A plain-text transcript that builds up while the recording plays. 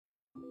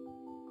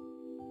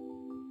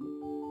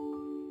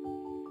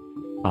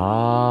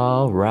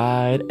All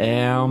right,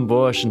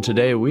 Ambush, and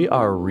today we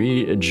are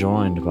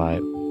rejoined by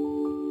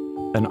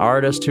an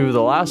artist who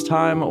the last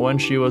time when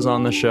she was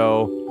on the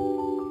show,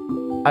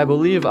 I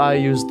believe I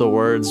used the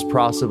words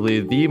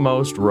possibly the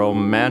most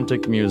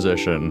romantic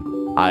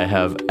musician I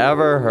have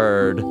ever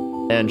heard,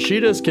 and she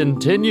just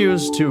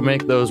continues to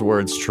make those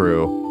words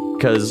true,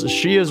 because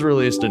she has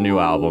released a new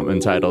album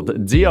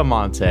entitled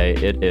Diamante.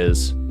 It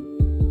is,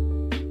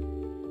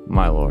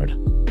 my lord,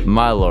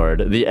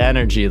 the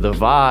energy, the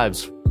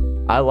vibes.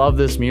 I love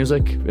this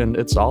music, and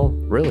it's all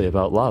really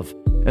about love.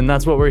 And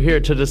that's what we're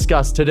here to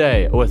discuss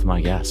today with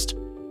my guest,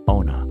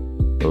 Ona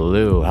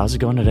Lou. How's it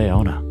going today,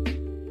 Ona?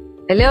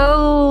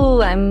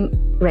 Hello, I'm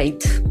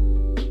great.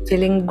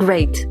 Feeling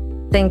great.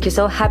 Thank you.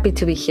 So happy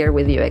to be here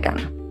with you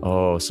again.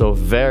 Oh, so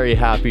very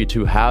happy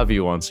to have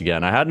you once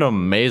again. I had an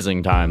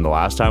amazing time the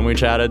last time we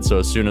chatted, so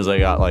as soon as I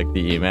got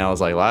the email, I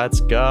was like, let's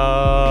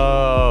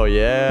go.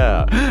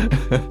 Yeah.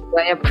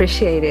 I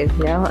appreciate it.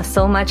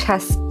 So much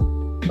has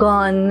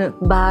gone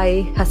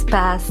by, has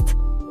passed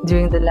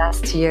during the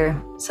last year.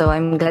 So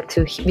I'm glad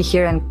to be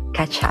here and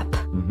catch up.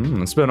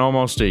 It's been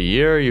almost a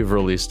year. You've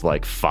released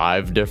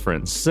 5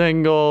 different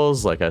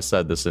singles. Like I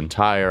said, this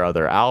entire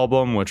other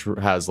album, which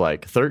has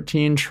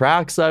 13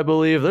 tracks, I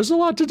believe. There's a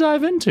lot to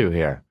dive into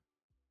here.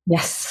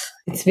 Yes,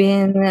 it's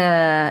been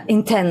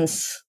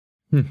intense,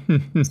 at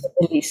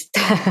least,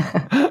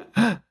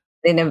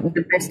 in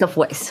the best of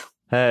ways.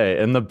 Hey,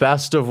 in the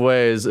best of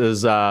ways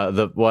is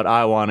what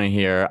I want to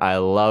hear. I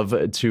love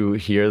to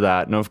hear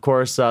that. And of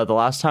course, the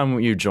last time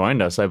you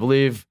joined us, I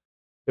believe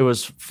it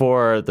was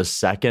for the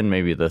second,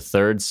 maybe the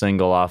third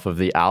single off of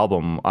the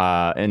album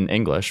in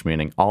English,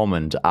 meaning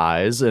Almond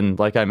Eyes. And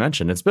like I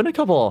mentioned, it's been a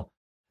couple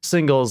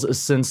singles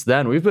since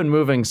then. We've been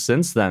moving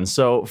since then.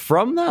 So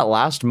from that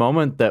last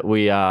moment that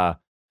we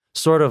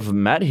sort of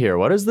met here,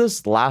 what has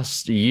this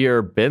last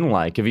year been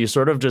like? Have you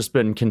sort of just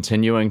been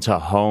continuing to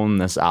hone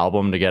this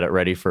album to get it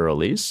ready for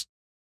release?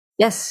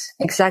 Yes,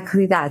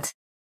 exactly that.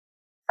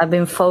 I've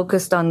been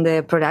focused on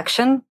the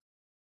production,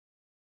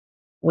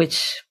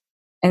 which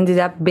ended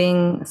up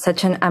being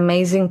such an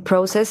amazing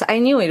process. I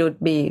knew it would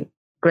be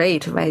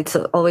great, right? It's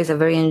always a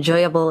very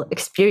enjoyable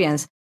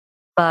experience,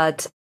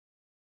 but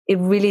it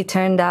really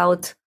turned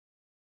out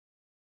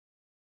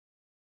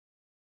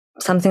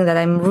something that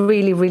I'm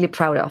really, really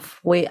proud of.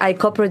 I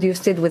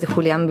co-produced it with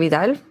Julián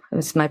Vidal,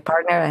 who's my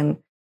partner, and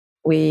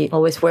we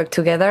always work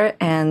together.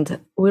 And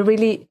we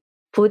really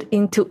put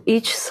into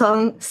each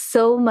song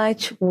so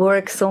much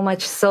work, so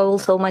much soul,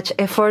 so much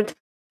effort,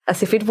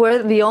 as if it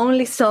were the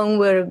only song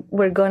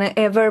we're gonna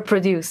ever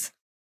produce.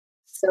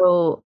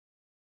 So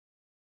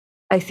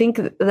I think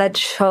that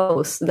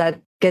shows, that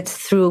gets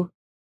through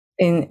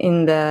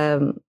in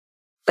the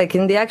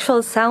in the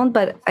actual sound,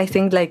 but I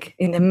think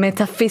in the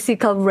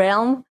metaphysical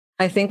realm.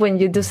 I think when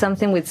you do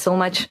something with so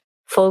much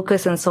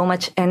focus and so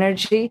much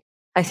energy,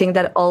 I think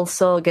that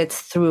also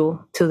gets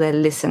through to the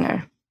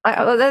listener.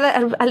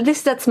 At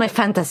least that's my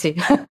fantasy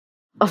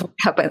of what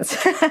happens.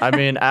 I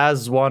mean,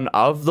 as one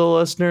of the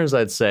listeners,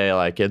 I'd say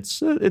it's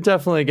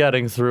definitely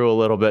getting through a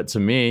little bit to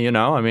me,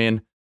 I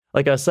mean,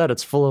 like I said,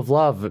 it's full of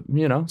love.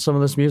 Some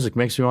of this music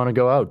makes me want to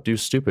go out, do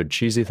stupid,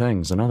 cheesy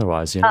things, and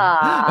otherwise,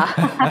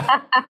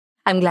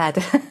 I'm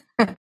glad.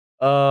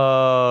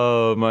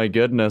 Oh, my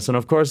goodness. And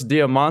of course,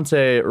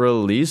 Diamante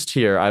released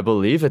here, I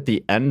believe, at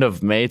the end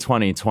of May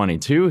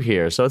 2022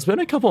 here. So it's been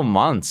a couple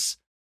months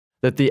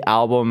that the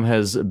album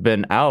has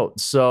been out.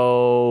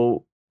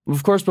 So,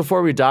 of course,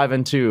 before we dive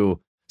into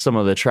some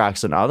of the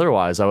tracks and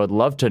otherwise, I would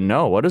love to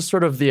know, what has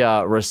sort of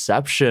the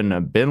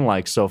reception been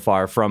like so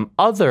far from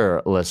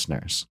other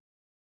listeners?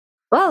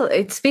 Well,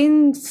 it's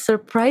been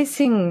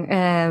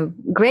surprising,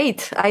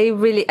 great. I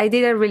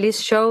did a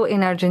release show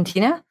in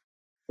Argentina,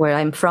 where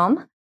I'm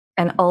from,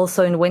 and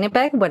also in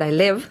Winnipeg, where I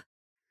live.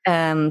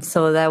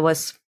 So that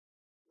was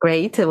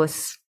great. It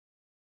was,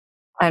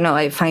 I don't know,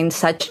 I find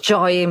such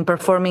joy in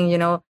performing,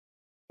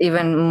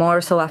 even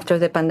more so after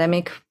the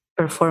pandemic,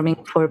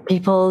 performing for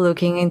people,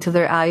 looking into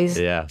their eyes.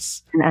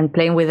 Yes. And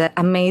playing with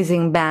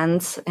amazing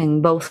bands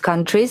in both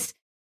countries.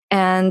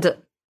 And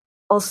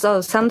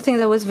also something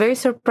that was very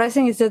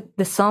surprising is that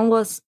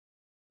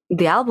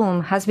the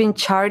album has been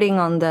charting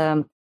on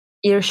the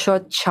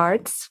Earshot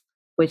charts,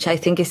 which I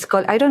think is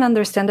called, I don't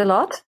understand a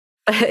lot.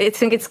 I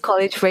think it's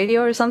college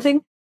radio or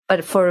something,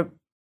 but for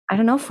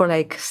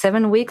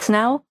 7 weeks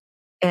now.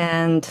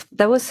 And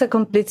that was a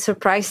complete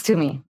surprise to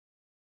me.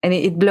 And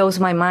it blows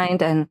my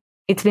mind. And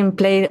it's been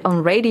played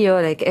on radio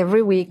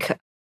every week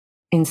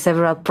in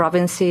several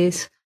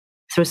provinces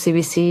through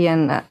CBC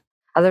and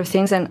other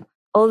things. And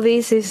all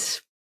this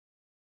is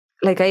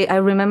I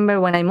remember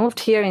when I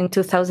moved here in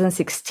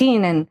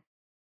 2016, and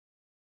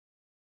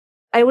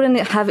I wouldn't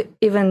have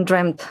even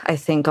dreamt, I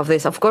think, of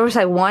this. Of course,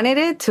 I wanted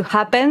it to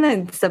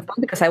happen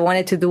because I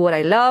wanted to do what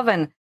I love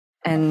and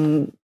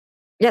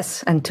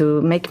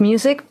to make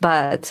music,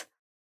 but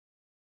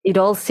it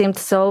all seemed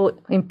so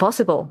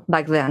impossible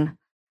back then.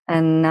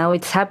 And now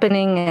it's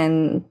happening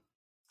and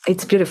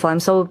it's beautiful.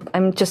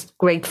 I'm just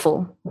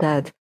grateful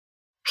that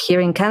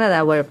here in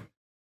Canada, where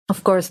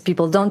Of course,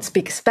 people don't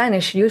speak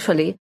Spanish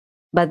usually,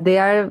 but they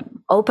are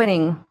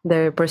opening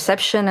their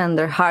perception and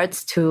their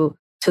hearts to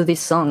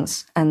these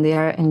songs, and they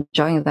are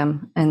enjoying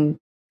them. And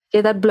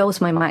yeah, that blows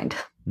my mind.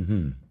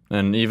 Mm-hmm.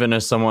 And even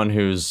as someone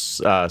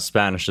whose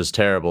Spanish is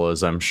terrible,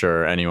 as I'm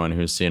sure anyone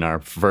who's seen our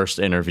first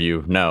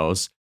interview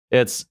knows,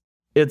 it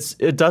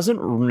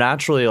doesn't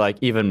naturally like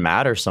even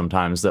matter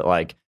sometimes that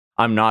like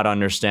I'm not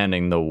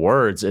understanding the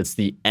words. It's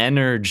the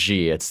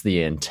energy, it's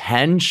the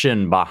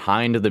intention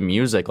behind the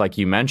music, like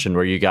you mentioned,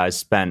 where you guys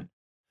spent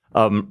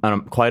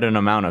quite an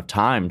amount of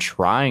time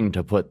trying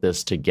to put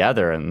this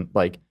together, and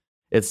like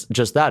it's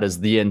just that is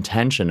the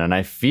intention. And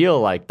I feel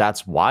like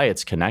that's why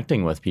it's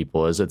connecting with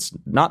people, is it's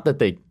not that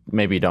they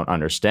maybe don't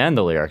understand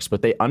the lyrics,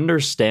 but they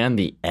understand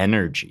the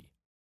energy.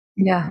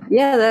 Yeah,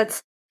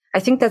 I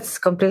think that's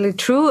completely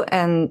true.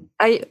 And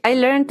I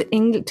learned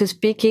to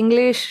speak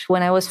English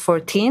when I was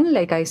 14.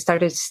 Like I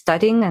started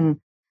studying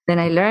and then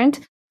I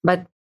learned.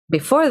 But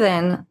before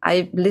then,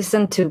 I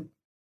listened to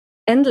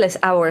endless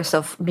hours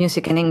of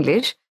music in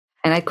English,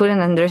 and I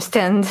couldn't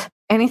understand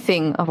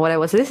anything of what I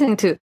was listening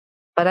to.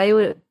 But I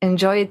would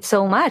enjoy it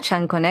so much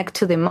and connect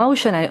to the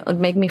emotion. It would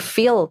make me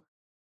feel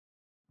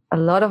a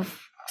lot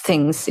of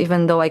things,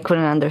 even though I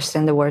couldn't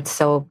understand the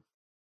words.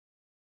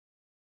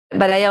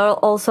 But I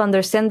also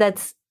understand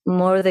that's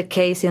more the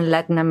case in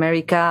Latin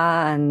America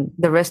and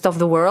the rest of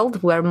the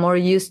world. We are more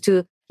used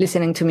to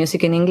listening to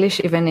music in English,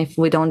 even if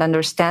we don't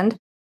understand.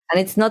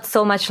 And it's not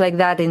so much like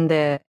that in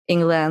the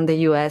England, the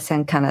US,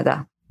 and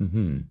Canada.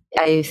 Mm-hmm.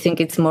 I think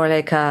it's more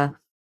like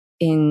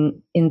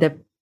in the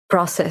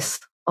process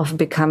of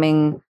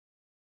becoming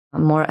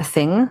more a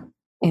thing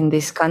in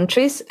these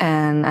countries.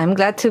 And I'm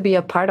glad to be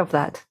a part of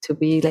that, to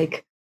be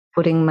like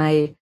putting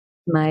my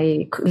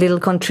little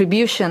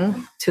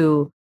contribution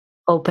to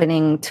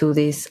opening to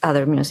these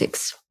other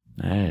musics.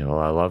 Hey, well,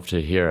 I love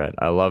to hear it.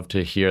 I love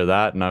to hear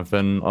that. And I've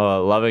been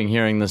loving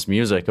hearing this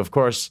music. Of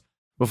course,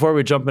 before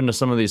we jump into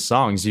some of these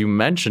songs, you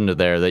mentioned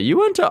there that you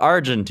went to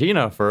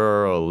Argentina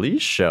for a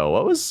release show.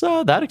 What was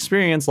that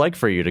experience like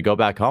for you to go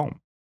back home?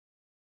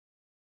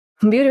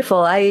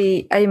 Beautiful.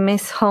 I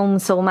miss home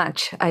so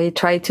much. I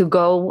try to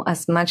go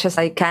as much as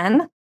I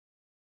can,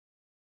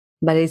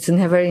 but it's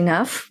never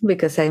enough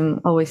because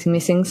I'm always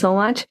missing so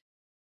much.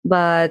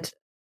 But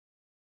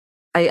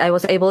I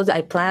was able to,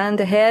 I planned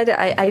ahead.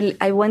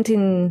 I went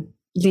in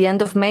the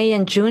end of May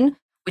and June,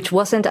 which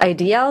wasn't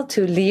ideal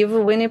to leave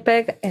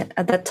Winnipeg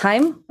at that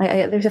time.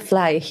 There's a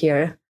fly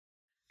here.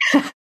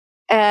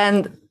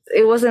 And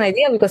it wasn't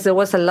ideal because there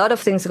was a lot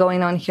of things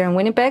going on here in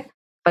Winnipeg.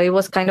 But it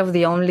was kind of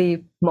the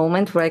only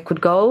moment where I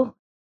could go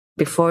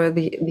before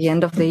the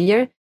end of the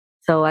year.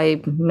 So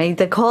I made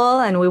the call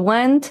and we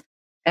went,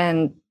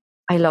 and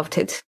I loved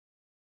it.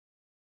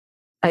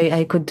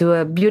 I could do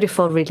a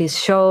beautiful release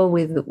show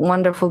with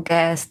wonderful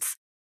guests.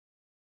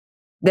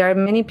 There are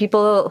many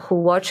people who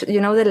watch,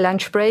 the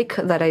lunch break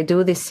that I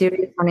do this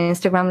series on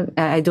Instagram.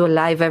 I do a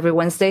live every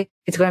Wednesday.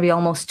 It's going to be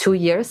almost 2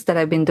 years that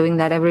I've been doing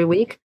that every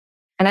week.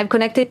 And I've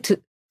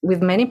connected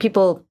with many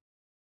people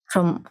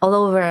from all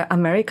over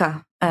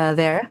America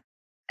there,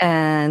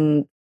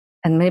 and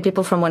many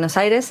people from Buenos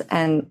Aires,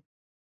 and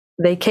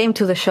they came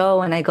to the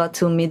show, and I got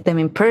to meet them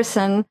in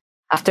person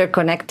after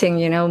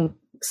connecting,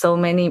 so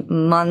many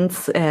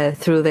months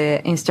through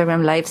the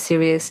Instagram live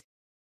series.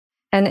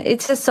 And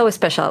it's just so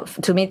special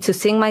to me to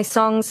sing my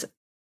songs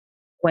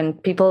when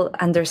people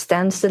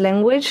understand the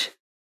language.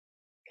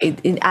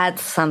 It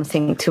adds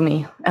something to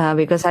me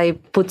because I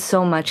put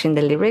so much in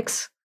the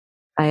lyrics.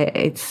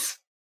 It's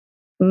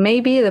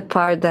maybe the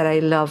part that I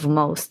love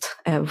most,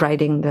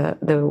 writing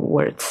the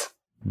words.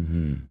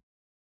 Mm-hmm.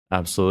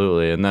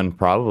 Absolutely. And then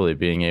probably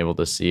being able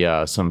to see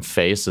some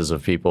faces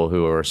of people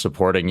who were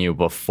supporting you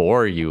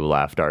before you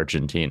left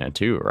Argentina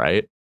too,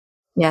 right?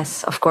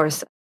 Yes, of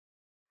course.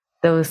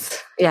 Those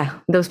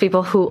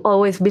people who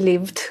always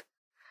believed,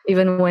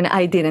 even when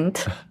I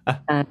didn't.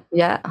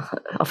 Yeah,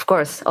 of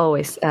course,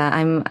 always.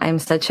 I'm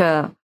such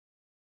a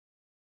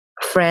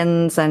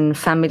friends and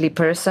family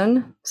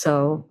person,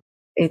 so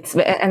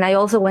and I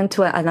also went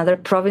to another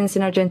province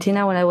in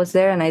Argentina when I was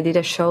there, and I did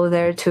a show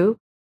there too.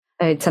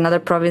 It's another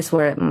province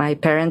where my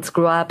parents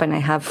grew up, and I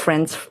have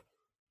friends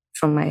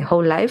from my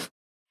whole life.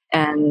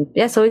 And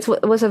yeah, so it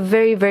was a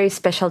very, very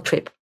special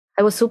trip.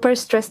 I was super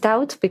stressed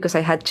out because I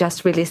had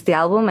just released the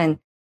album, and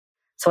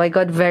so I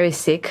got very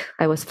sick.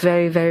 I was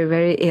very, very,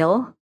 very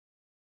ill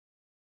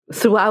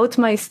throughout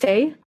my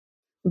stay.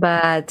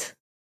 But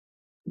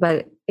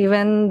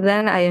even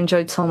then, I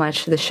enjoyed so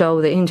much the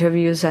show, the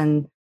interviews,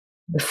 and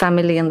the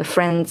family and the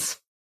friends.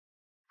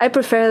 I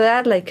prefer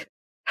that, like,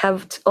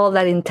 have all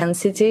that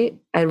intensity.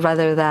 I'd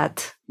rather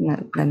that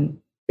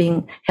than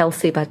being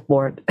healthy but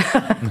bored.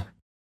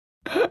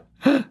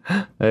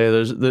 Hey,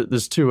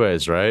 there's two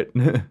ways, right?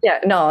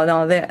 Yeah, no,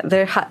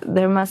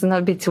 there must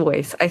not be two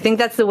ways. I think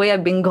that's the way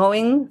I've been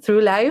going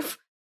through life.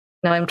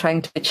 Now I'm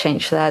trying to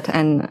change that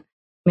and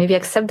maybe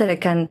accept that I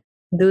can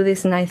do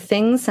these nice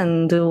things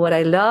and do what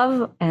I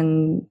love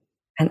and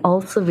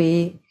also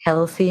be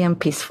healthy and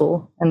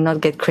peaceful and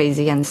not get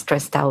crazy and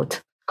stressed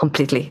out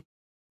completely.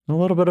 A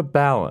little bit of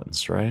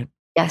balance, right?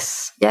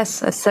 Yes,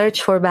 yes, a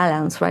search for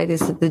balance, right? Is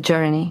the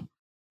journey.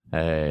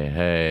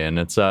 Hey, and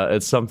it's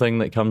something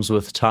that comes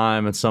with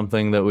time. It's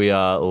something that we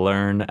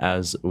learn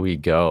as we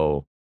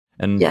go.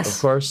 And of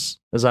course,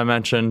 as I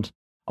mentioned,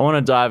 I want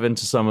to dive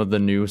into some of the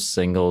new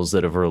singles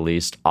that have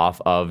released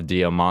off of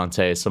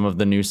Diamante, some of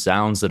the new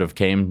sounds that have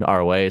came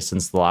our way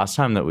since the last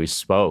time that we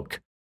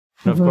spoke.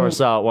 And of course,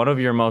 one of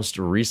your most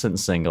recent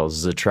singles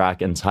is a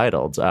track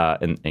entitled,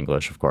 in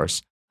English, of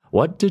course,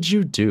 What Did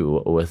You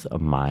Do With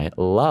My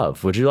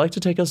Love? Would you like to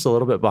take us a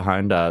little bit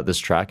behind this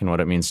track and what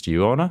it means to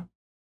you, Ona?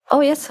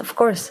 Oh, yes, of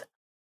course.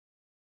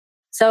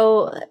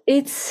 So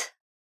it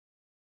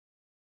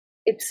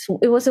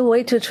was a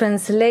way to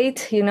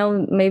translate,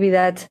 maybe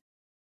that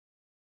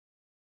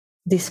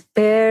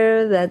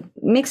despair, that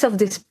mix of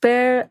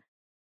despair,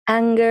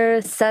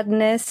 anger,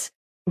 sadness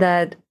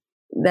that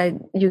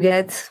you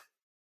get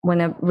when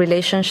a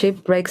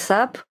relationship breaks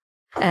up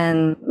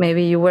and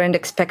maybe you weren't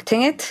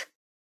expecting it.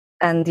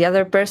 And the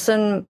other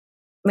person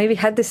maybe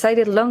had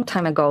decided a long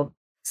time ago.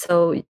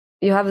 So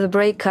you have the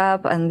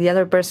breakup and the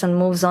other person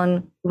moves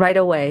on right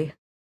away.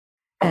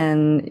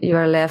 And you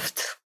are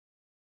left,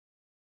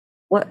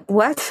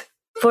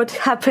 what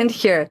happened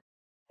here?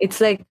 It's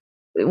like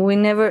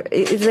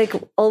it's like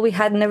all we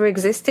had never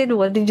existed.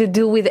 What did you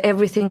do with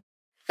everything?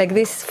 Like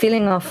this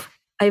feeling of,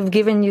 I've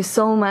given you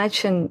so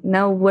much and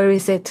now where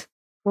is it?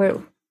 Where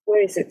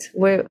is it?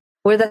 Where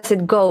does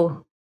it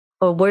go?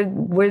 Or where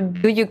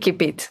do you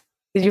keep it?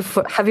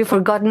 Have you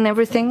forgotten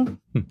everything?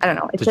 I don't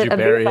know. Did you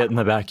bury it in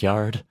the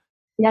backyard?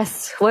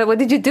 Yes. What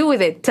did you do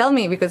with it? Tell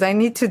me, because I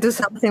need to do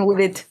something with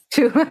it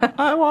too.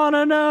 I want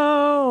to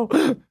know.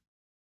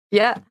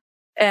 Yeah.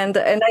 And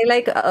I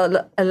like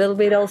a little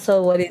bit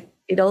also what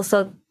it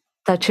also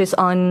touches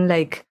on,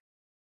 like,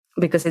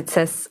 because it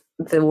says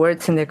the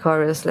words in the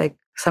chorus, like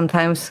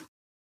sometimes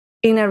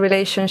in a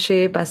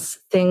relationship as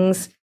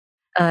things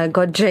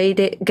get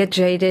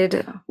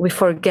jaded, we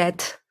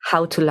forget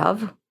how to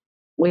love.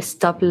 We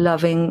stop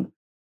loving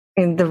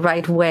in the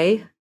right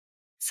way.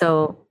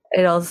 So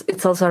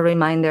it's also a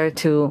reminder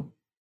to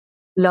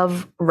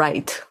love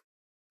right,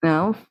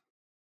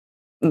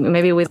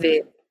 maybe with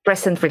the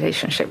present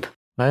relationship.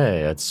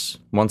 Hey, it's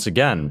once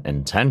again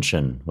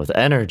intention with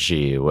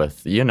energy,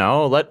 with,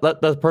 let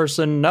the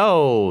person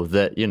know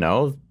that,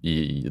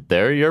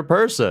 they're your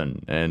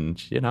person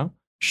and,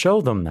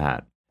 show them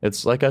that.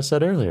 It's like I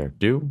said earlier,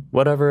 do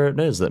whatever it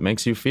is that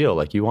makes you feel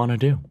like you want to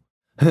do.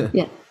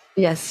 Yeah.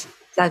 Yes,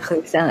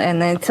 exactly.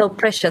 And it's so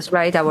precious,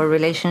 right? Our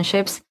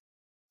relationships,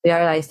 they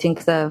are, I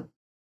think, the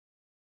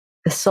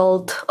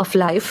salt of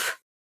life.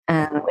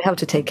 And we have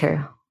to take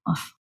care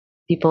of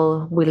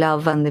people we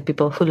love and the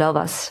people who love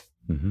us.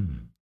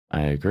 Mm-hmm.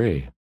 I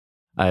agree.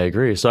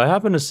 So I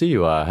happen to see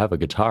you have a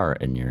guitar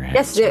in your hand.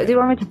 Yes. Do you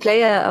want me to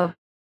play a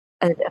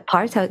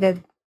part?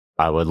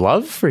 I would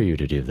love for you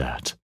to do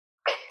that.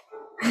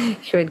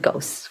 Here it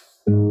goes.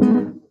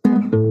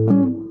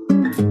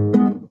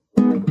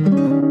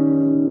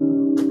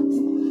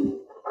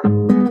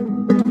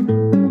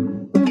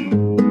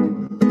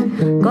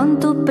 Con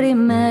tu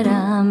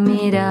primera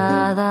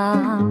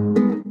mirada,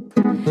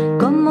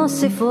 como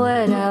si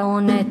fuera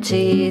un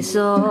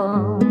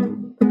hechizo.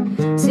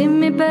 Sin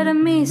mi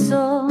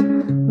permiso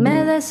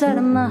me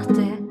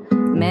desarmaste,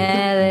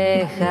 me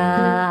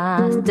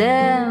dejaste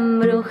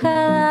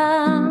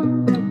embrujada.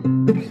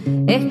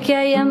 Es que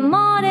hay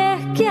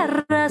amores que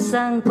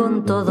arrasan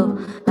con todo,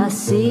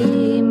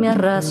 así me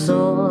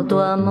arrasó tu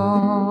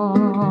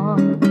amor.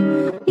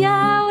 Y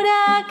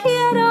ahora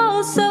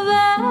quiero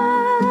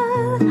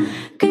saber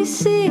qué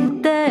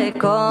hiciste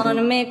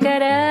con mi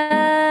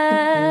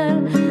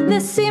querer.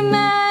 Decime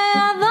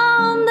a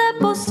dónde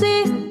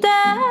pusiste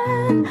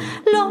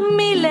los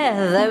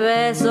miles de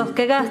besos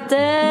que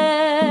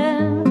gasté.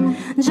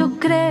 Yo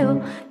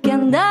creo que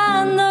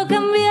andando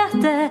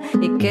cambiaste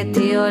y que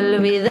te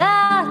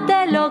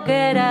olvidaste lo que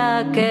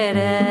era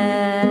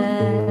querer.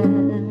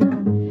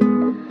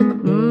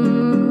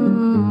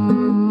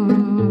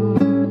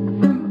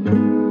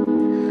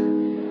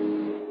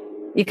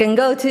 You can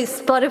go to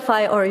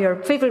Spotify or your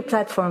favorite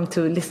platform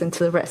to listen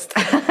to the rest.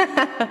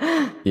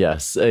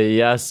 Yes,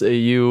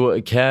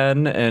 you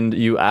can, and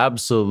you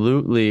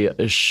absolutely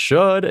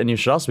should. And you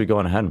should also be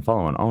going ahead and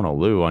following Ona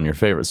Lu on your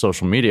favorite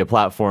social media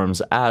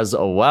platforms as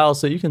well,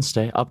 so you can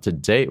stay up to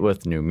date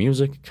with new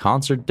music,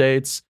 concert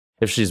dates.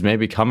 If she's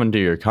maybe coming to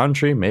your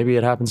country, maybe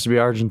it happens to be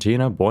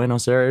Argentina,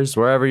 Buenos Aires,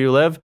 wherever you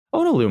live,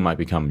 Ona Lu might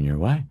be coming your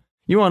way.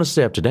 You want to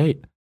stay up to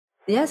date.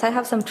 Yes, I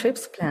have some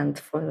trips planned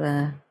for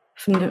the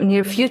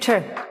near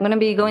future. I'm going to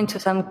be going to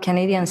some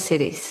Canadian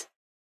cities.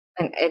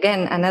 And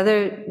again,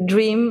 another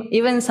dream,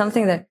 even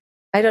something that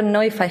I don't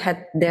know if I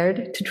had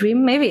dared to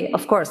dream. Maybe,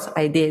 of course,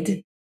 I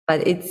did.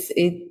 But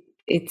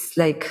it's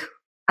like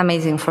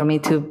amazing for me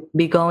to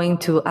be going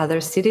to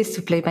other cities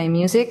to play my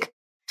music,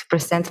 to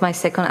present my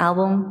second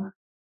album.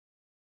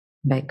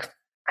 Like,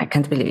 I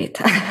can't believe it.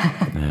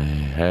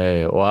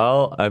 Hey,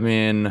 well, I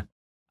mean,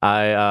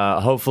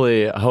 I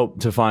hopefully hope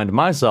to find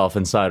myself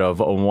inside of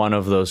one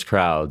of those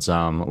crowds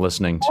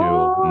listening to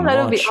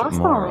much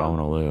more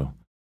Ona Lu.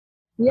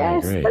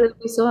 Yes, that would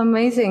be so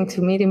amazing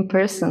to meet in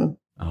person.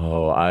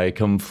 Oh, I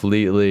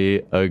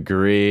completely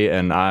agree,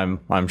 and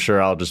I'm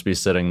sure I'll just be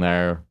sitting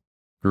there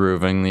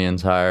grooving the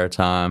entire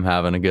time,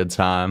 having a good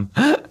time.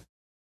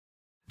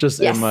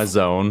 Just in my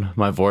zone,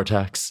 my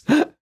vortex.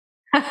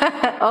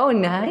 Oh,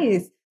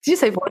 nice. Did you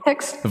say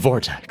vortex?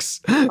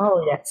 Vortex.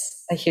 Oh,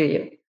 yes. I hear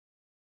you.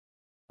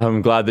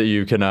 I'm glad that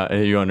you can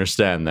you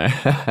understand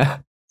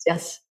there.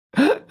 Yes.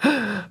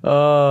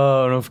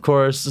 Oh, and of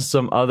course,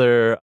 some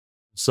other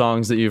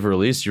songs that you've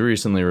released. You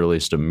recently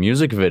released a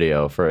music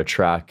video for a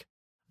track,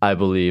 I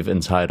believe,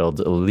 entitled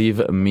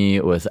Leave Me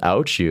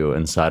Without You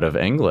inside of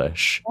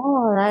English.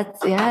 Oh,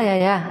 that's,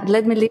 yeah.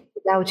 Let Me Live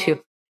Without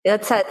You.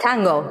 That's a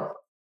tango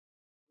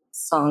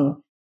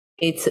song.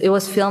 It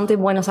was filmed in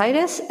Buenos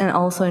Aires and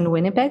also in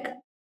Winnipeg.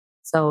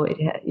 So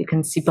you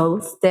can see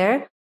both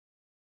there.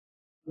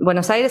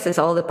 Buenos Aires is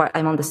all the part.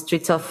 I'm on the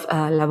streets of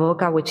La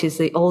Boca, which is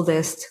the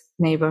oldest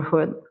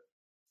neighborhood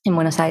in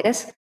Buenos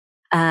Aires.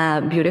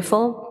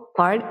 Beautiful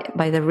part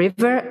by the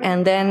river.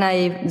 And then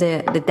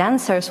the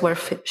dancers were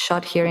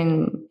shot here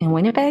in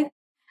Winnipeg,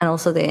 and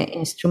also the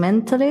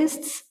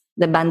instrumentalists,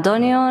 the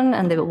bandoneon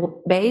and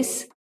the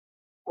bass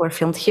were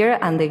filmed here,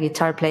 and the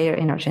guitar player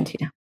in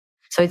Argentina.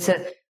 So it's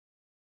a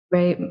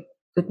very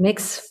good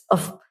mix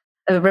of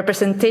a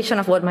representation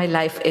of what my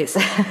life is.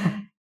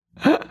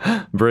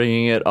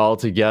 Bringing it all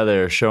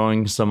together,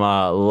 showing some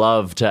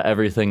love to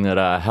everything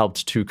that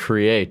helped to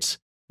create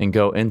and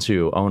go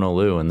into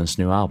Onalu in this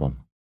new album.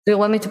 Do you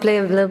want me to play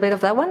a little bit of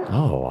that one?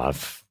 Oh,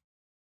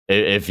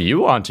 if you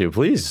want to,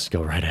 please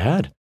go right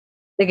ahead.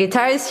 The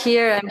guitar is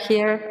here. I'm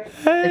here.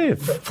 Hey,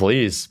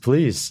 please.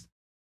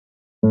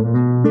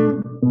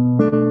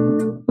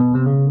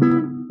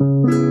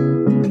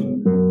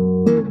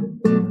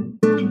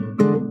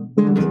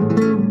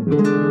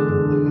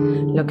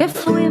 Lo que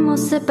fuimos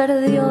se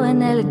perdió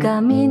en el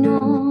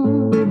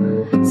camino.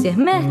 Si es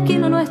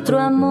mezquino nuestro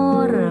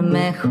amor,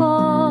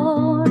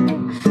 mejor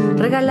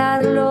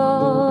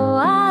regalarlo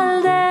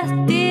al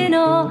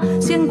destino.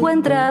 Si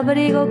encuentra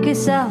abrigo,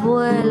 quizás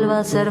vuelva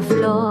a ser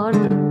flor.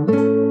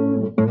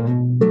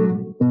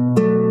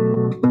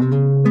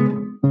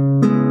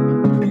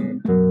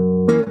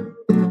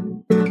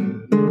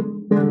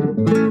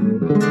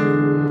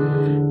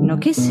 No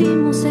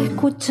quisimos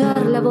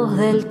escuchar la voz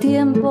del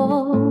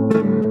tiempo,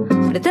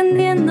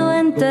 pretendiendo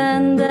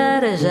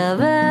entender, ya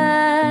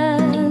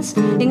ves.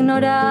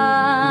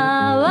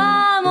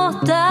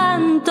 Ignorábamos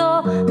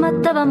tanto,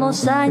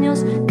 matábamos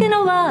años que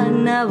no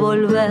van a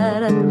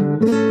volver.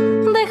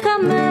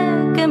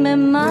 Déjame que me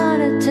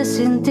marche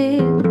sin ti.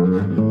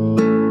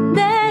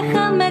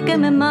 Déjame que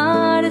me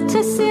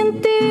marche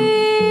sin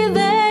ti.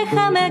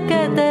 Déjame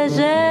que te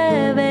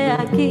lleve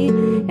aquí,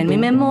 en mi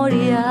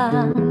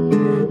memoria,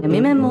 en mi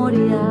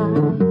memoria,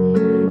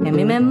 en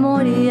mi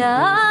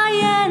memoria,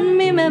 ay, en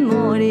mi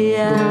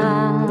memoria.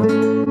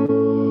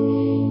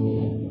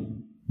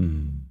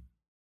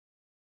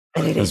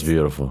 That's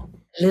beautiful.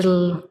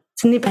 Little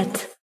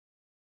snippet.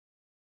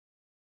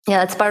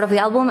 Yeah, it's part of the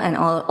album, and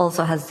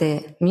also has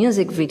the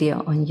music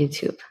video on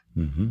YouTube.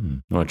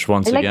 Which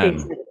once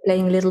again,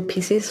 playing little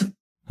pieces.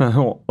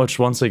 Which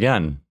once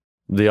again,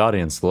 the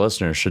audience, the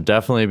listeners, should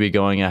definitely be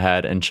going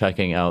ahead and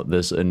checking out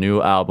this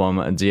new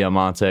album,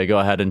 Diamante. Go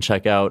ahead and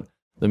check out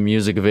the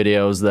music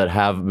videos that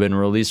have been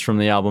released from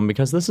the album,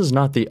 because this is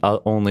not the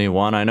only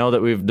one. I know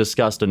that we've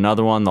discussed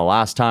another one the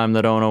last time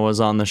that Ona was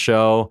on the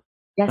show.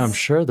 Yes. I'm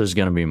sure there's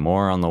going to be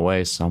more on the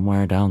way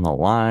somewhere down the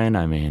line.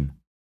 I mean,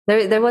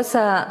 there was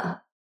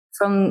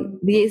from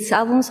this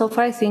album so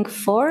far, I think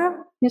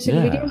 4 music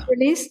videos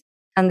released,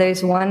 and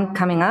there's one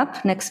coming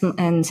up next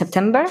in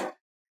September.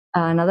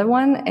 Another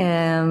one,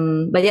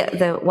 but yeah,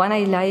 the one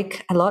I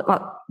like a lot,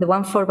 the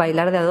one for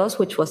Bailar de a Dos,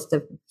 which was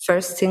the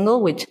first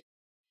single, which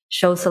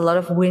shows a lot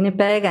of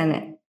Winnipeg,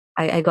 and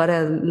I got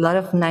a lot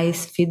of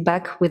nice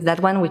feedback with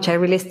that one, which I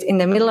released in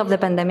the middle of the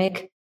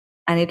pandemic,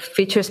 and it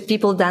features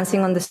people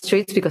dancing on the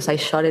streets because I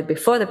shot it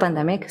before the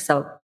pandemic,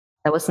 so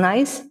that was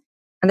nice.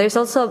 And there's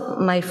also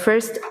my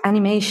first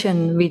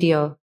animation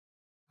video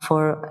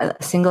for a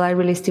single I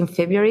released in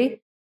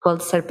February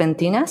called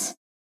Serpentinas,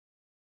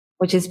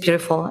 which is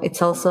beautiful.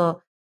 It's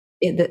also,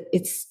 the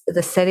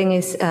setting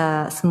is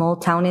a small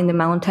town in the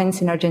mountains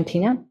in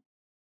Argentina.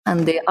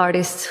 And the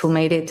artists who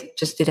made it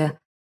just did a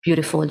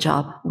beautiful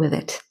job with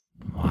it.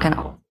 Wow. You can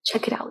all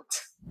check it out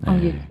on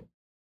YouTube.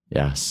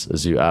 Yes,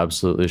 as you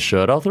absolutely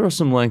should. I'll throw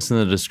some links in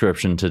the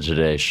description to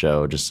today's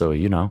show, just so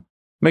you know,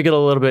 make it a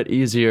little bit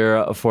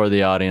easier for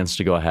the audience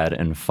to go ahead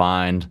and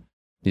find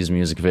these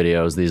music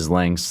videos, these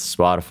links,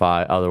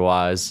 Spotify,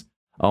 otherwise.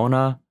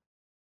 Ona,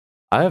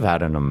 I have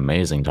had an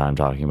amazing time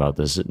talking about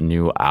this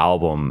new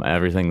album,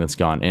 everything that's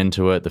gone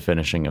into it, the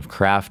finishing of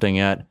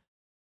crafting it.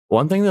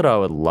 One thing that I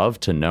would love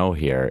to know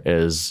here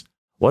is,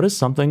 what is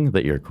something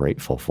that you're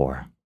grateful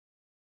for?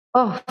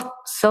 Oh,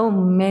 so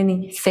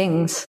many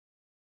things.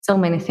 So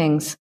many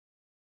things.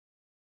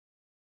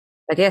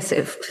 But yes,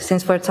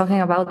 since we're talking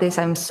about this,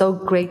 I'm so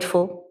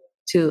grateful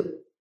to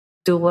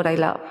do what I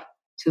love,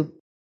 to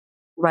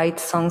write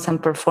songs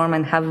and perform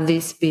and have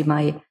this be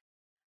my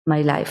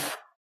life.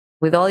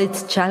 with all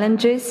its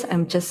challenges,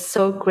 I'm just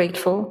so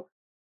grateful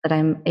that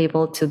I'm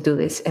able to do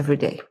this every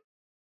day.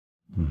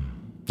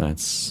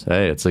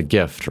 It's a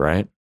gift,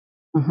 right?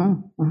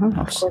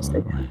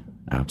 Absolutely.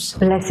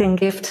 Absolutely. Blessing,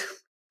 gift,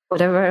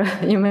 whatever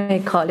you may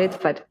call it,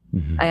 but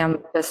I am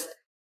just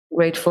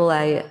grateful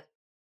I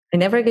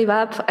never gave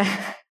up,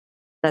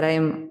 that I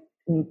am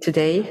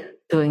today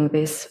doing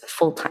this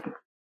full time.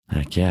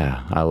 Heck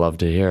yeah, I love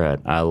to hear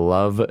it. I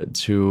love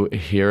to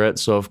hear it.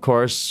 So, of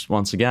course,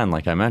 once again,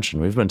 like I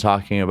mentioned, we've been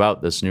talking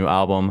about this new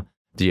album,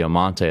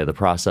 Diamante, the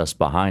process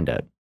behind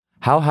it.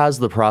 How has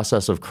the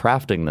process of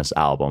crafting this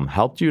album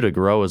helped you to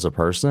grow as a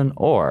person,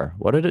 or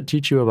what did it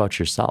teach you about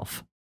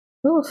yourself?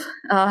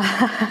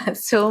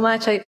 So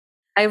much.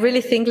 I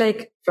really think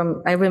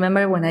I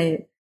remember when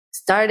I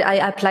started, I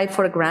applied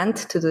for a grant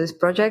to do this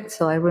project.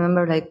 So I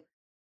remember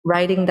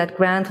writing that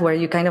grant where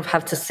you kind of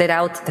have to set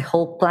out the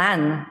whole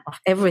plan of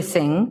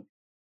everything.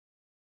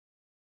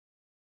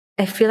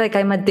 I feel like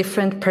I'm a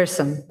different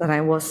person than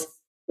I was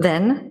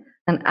then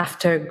and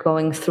after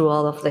going through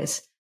all of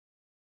this.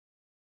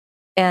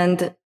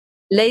 And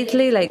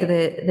lately,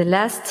 the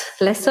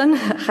last lesson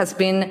has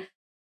been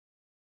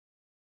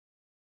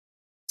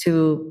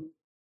to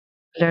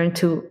learn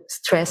to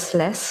stress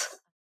less,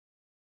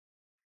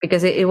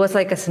 because it was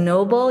like a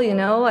snowball,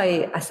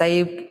 as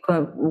I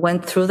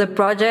went through the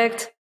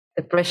project,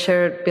 the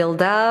pressure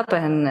built up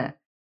and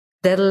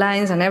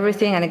deadlines and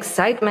everything and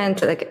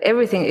excitement,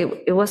 everything.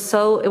 It was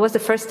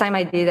the first time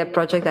I did a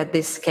project at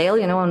this scale,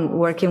 and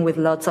working with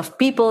lots of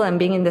people and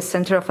being in the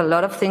center of a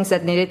lot of things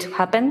that needed to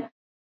happen.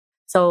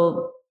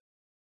 So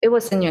it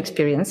was a new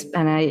experience.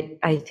 And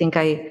I think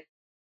I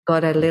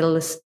got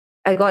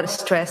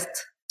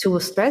too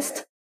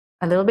stressed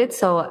a little bit.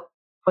 So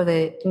for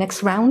the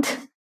next round,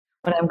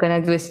 what I'm going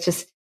to do is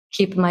just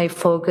keep my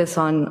focus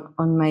on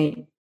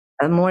my,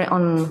 more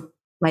on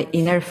my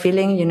inner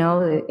feeling,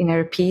 the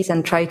inner peace,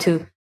 and try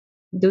to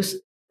do,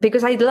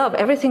 because I love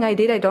everything I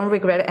did. I don't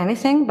regret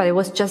anything, but it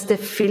was just the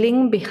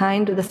feeling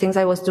behind the things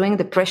I was doing,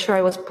 the pressure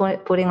I was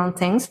putting on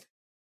things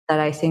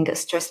that I think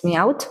stressed me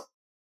out.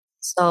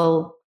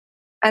 So,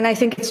 and I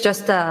think it's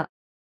just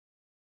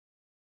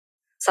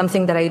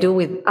something that I do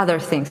with other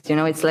things,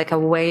 it's like a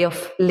way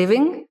of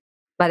living,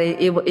 but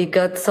it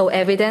got so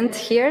evident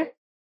here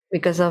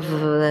because of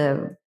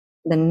the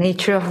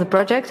nature of the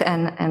project.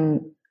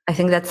 And I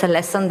think that's a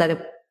lesson that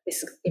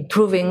is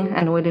improving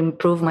and will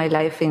improve my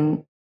life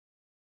in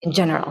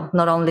general,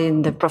 not only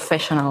in the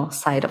professional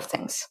side of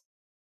things.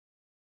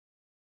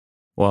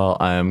 Well,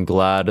 I am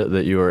glad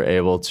that you were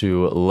able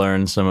to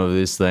learn some of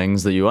these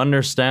things, that you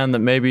understand that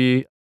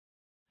maybe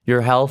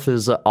your health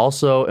is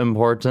also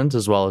important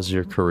as well as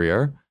your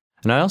career.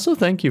 And I also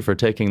thank you for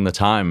taking the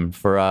time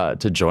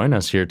to join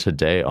us here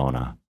today,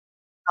 Ona.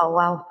 Oh,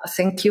 wow.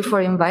 Thank you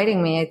for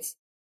inviting me.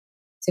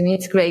 To me,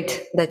 it's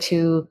great that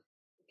you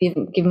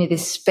give me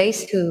this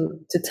space to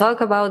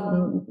talk about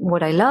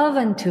what I love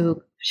and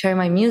to share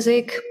my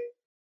music.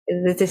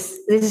 This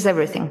is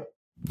everything.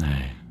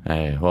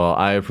 Hey, well,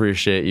 I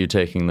appreciate you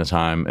taking the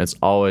time. It's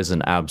always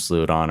an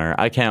absolute honor.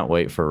 I can't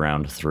wait for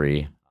round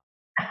 3.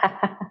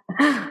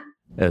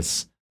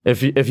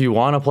 If you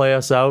want to play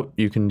us out,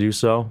 you can do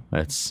so.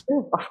 Of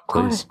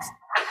course.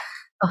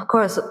 Of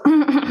course.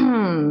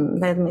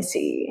 Let me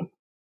see.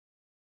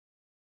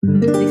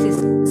 This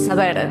is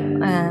Saber.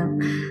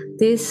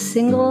 This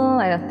single,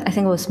 I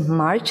think it was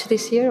March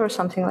this year or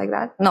something like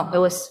that. No, it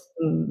was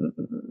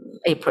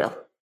April.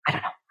 I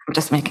don't know. I'm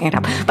just making it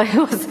up. But it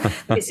was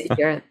this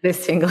year,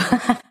 this single.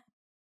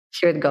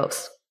 Here it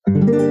goes.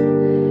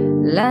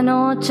 La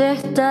noche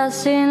está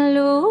sin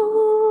luna,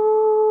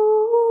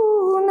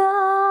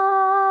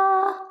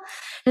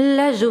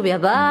 la lluvia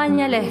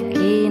baña la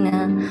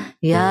esquina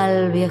y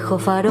al viejo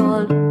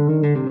farol.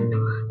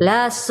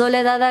 La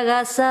soledad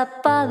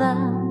agazapada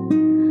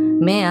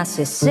me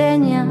hace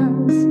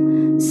señas,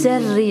 se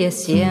ríe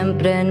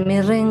siempre en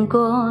mi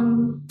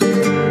rincón.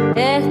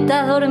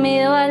 Estás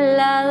dormido al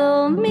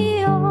lado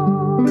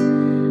mío,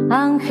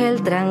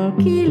 ángel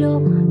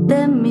tranquilo,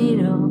 te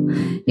miro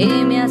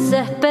y me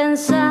haces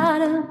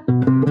pensar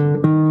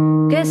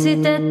que si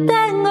te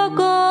tengo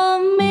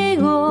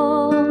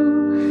conmigo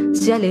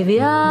se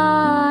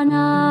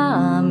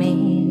aliviana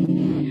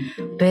mi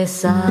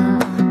pesar.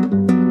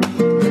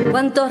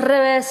 Cuántos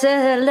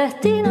reveses del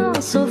destino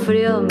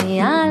sufrió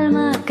mi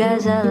alma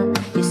callada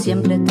y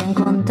siempre te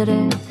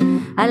encontré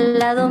al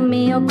lado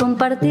mío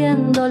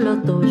compartiendo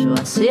lo tuyo,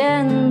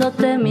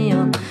 haciéndote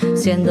mío,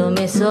 siendo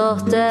mi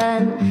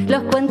sostén.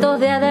 Los cuentos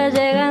de hadas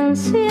llegan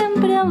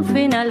siempre a un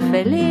final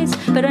feliz,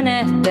 pero en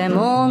este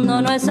mundo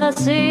no es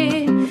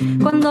así.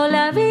 Cuando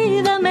la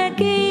vida me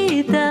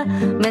quita,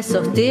 me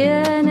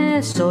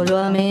sostiene solo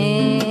a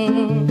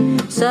mí.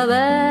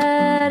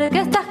 Saber que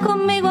estás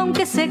conmigo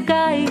aunque se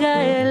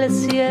caiga el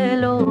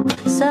cielo,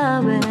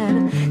 saber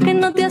que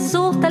no te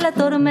asusta la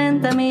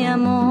tormenta, mi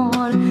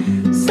amor,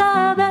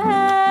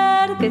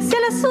 saber que si a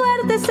la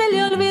suerte se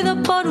le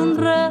olvidó por un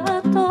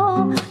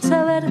rato,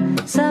 saber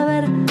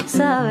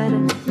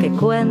que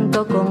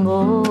cuento con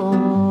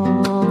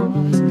vos,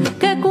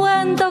 que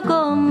cuento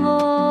con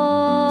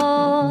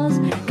vos.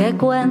 que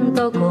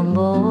cuento con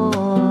vos.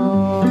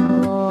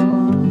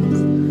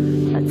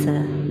 That's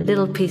a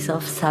little piece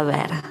of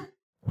saber.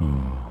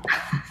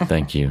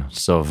 Thank you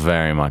so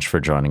very much for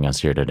joining us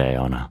here today,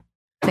 Ona.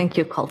 Thank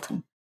you,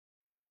 Colton.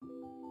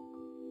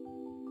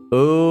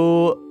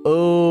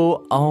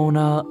 Ooh,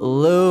 Ona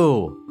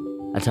Lou.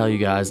 I tell you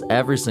guys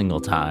every single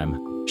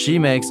time, she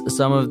makes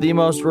some of the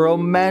most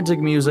romantic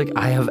music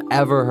I have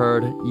ever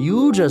heard.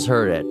 You just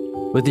heard it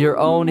with your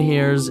own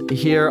ears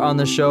here on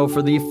the show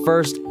for the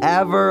first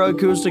ever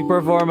acoustic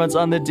performance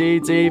on the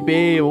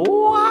DTP.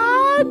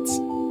 What?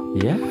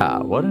 Yeah,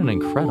 what an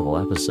incredible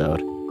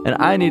episode. And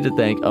I need to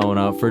thank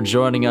Ona for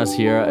joining us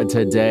here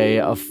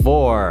today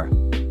for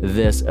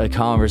this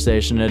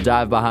conversation to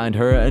dive behind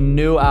her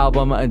new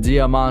album,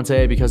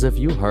 Diamante, because if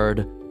you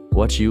heard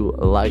what you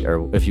like,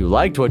 or if you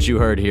liked what you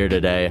heard here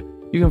today,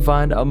 you can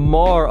find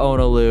more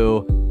Ona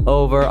Lou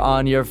over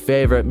on your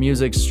favorite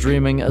music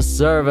streaming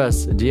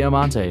service.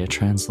 Diamante, it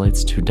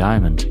translates to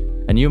diamond.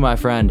 And you, my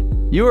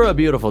friend, you are a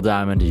beautiful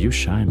diamond. You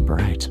shine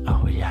bright.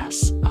 Oh,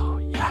 yes. Oh,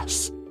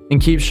 yes.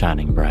 And keep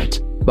shining bright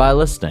by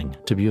listening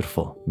to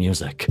beautiful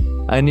music.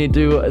 I need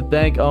to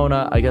thank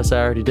Ona. I guess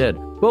I already did.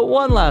 But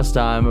one last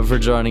time for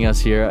joining us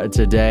here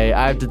today.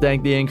 I have to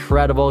thank the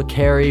incredible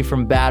Carrie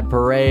from Bad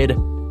Parade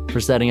for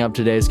setting up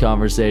today's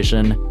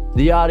conversation.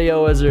 The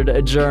audio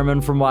wizard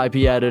German from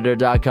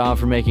ypeditor.com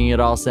for making it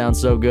all sound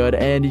so good.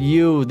 And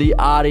you, the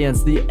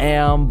audience, the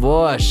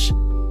Ambush.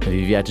 If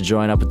you've yet to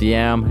join up with the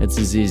Am, it's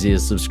as easy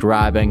as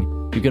subscribing.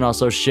 You can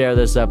also share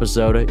this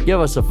episode,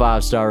 give us a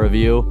 5-star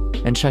review,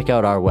 and check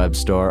out our web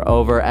store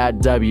over at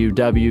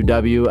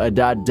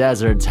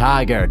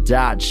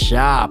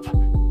www.deserttiger.shop.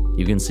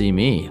 You can see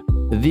me,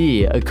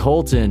 the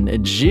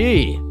Colton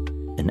G,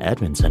 in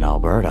Edmonton,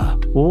 Alberta.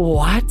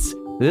 What?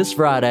 This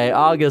Friday,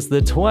 August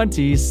the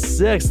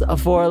 26th,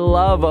 for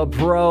Love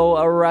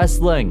Pro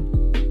Wrestling.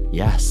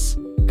 Yes.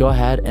 Go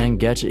ahead and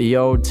get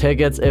your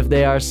tickets if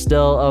they are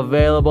still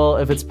available.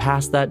 If it's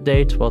past that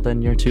date, well,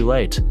 then you're too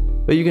late.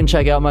 But you can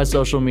check out my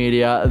social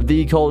media,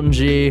 The Colton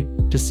G,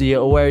 to see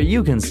where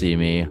you can see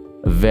me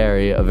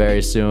very,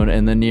 very soon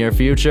in the near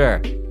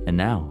future. And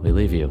now we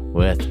leave you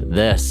with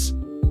this.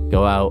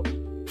 Go out,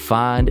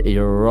 find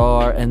your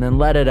roar, and then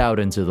let it out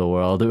into the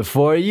world.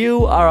 For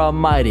you are a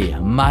mighty,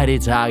 mighty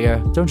tiger.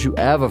 Don't you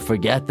ever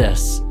forget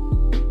this.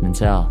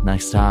 Until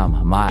next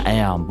time, my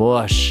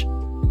Ambush.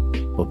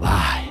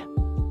 Bye-bye.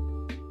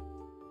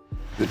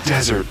 The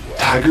Desert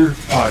Tiger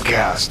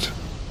Podcast.